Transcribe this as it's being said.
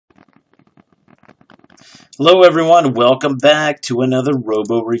Hello everyone, welcome back to another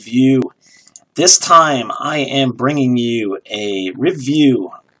Robo review. This time I am bringing you a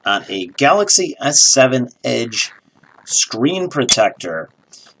review on a Galaxy S7 Edge screen protector.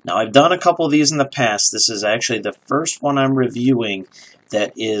 Now I've done a couple of these in the past. This is actually the first one I'm reviewing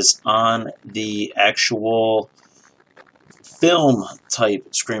that is on the actual film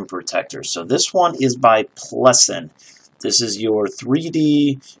type screen protector. So this one is by PLESON. This is your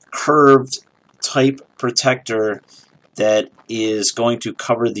 3D curved type protector that is going to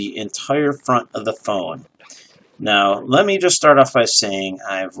cover the entire front of the phone. Now, let me just start off by saying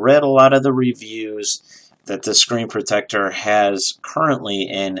I've read a lot of the reviews that the screen protector has currently,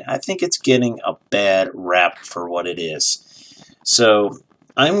 and I think it's getting a bad rap for what it is. So,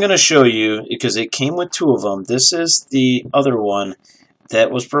 I'm going to show you, because it came with two of them. This is the other one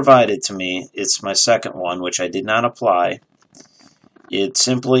that was provided to me. It's my second one, which I did not apply. It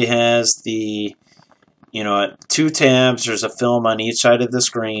simply has the, two tabs. There's a film on each side of the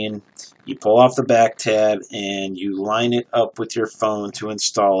screen. You pull off the back tab and you line it up with your phone to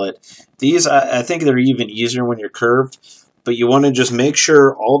install it. These, I think they're even easier when you're curved, but you want to just make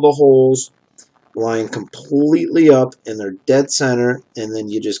sure all the holes line completely up and they're dead center, and then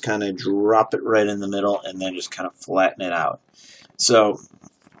you just kind of drop it right in the middle and then just kind of flatten it out. So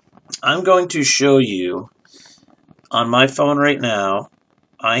I'm going to show you on my phone right now.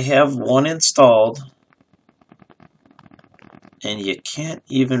 I have one installed, and you can't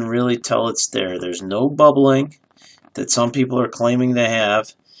even really tell it's there. There's no bubbling that some people are claiming they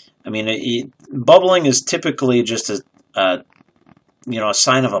have. I mean, bubbling is typically just a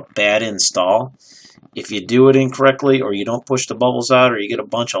sign of a bad install. If you do it incorrectly, or you don't push the bubbles out, or you get a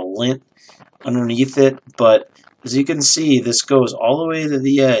bunch of lint underneath it. But as you can see, this goes all the way to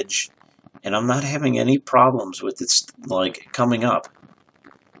the edge, and I'm not having any problems with it coming up.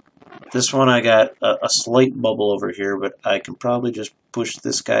 This one I got a slight bubble over here, but I can probably just push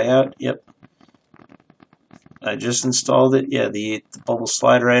this guy out. Yep. I just installed it. Yeah, the bubbles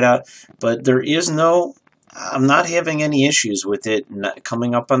slide right out. But there is no, I'm not having any issues with it not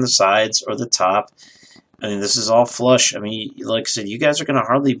coming up on the sides or the top. I mean, this is all flush. I mean, like I said, you guys are going to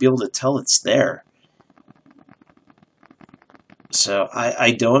hardly be able to tell it's there. So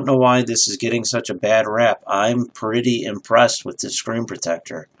I don't know why this is getting such a bad rap. I'm pretty impressed with this screen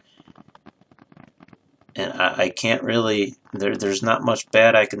protector. And I can't really, there's not much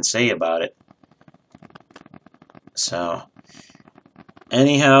bad I can say about it. So,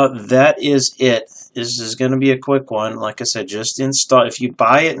 anyhow, that is it. This is going to be a quick one. Like I said, just install. If you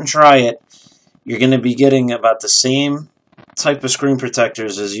buy it and try it, you're going to be getting about the same type of screen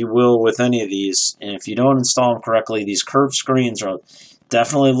protectors as you will with any of these. And if you don't install them correctly, these curved screens are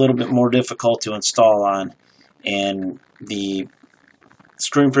definitely a little bit more difficult to install on. And the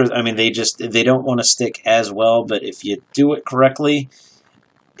screen, I mean, they don't want to stick as well, but if you do it correctly,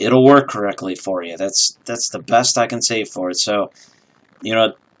 it'll work correctly for you. That's the best I can say for it. So,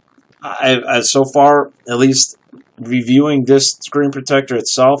 I so far, at least reviewing this screen protector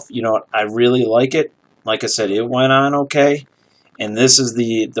itself, I really like it. Like I said, it went on okay, and this is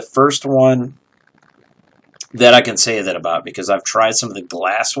the first one that I can say that about, because I've tried some of the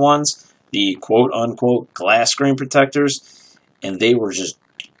glass ones, the quote-unquote glass screen protectors, and they were just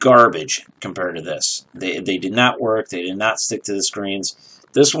garbage compared to this. They did not work. They did not stick to the screens.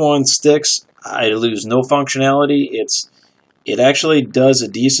 This one sticks. I lose no functionality. It actually does a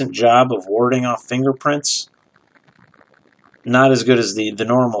decent job of warding off fingerprints. Not as good as the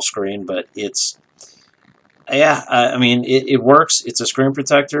normal screen, but it's, yeah, I mean, it works. It's a screen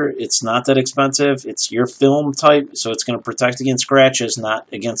protector. It's not that expensive. It's your film type, so it's going to protect against scratches, not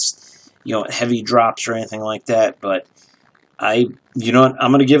against, heavy drops or anything like that. But I'm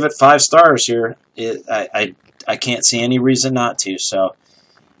going to give it 5 stars here. I can't see any reason not to. So,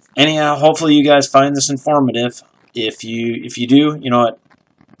 anyhow, hopefully you guys find this informative. If you do,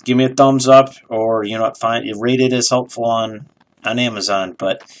 give me a thumbs up, or rate it as helpful on Amazon.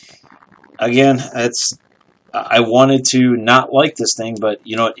 But again, I wanted to not like this thing, but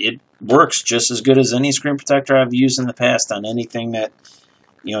it works just as good as any screen protector I've used in the past on anything that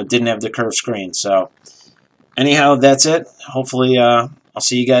didn't have the curved screen. So anyhow, that's it. Hopefully I'll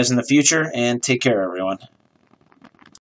see you guys in the future, and take care, everyone.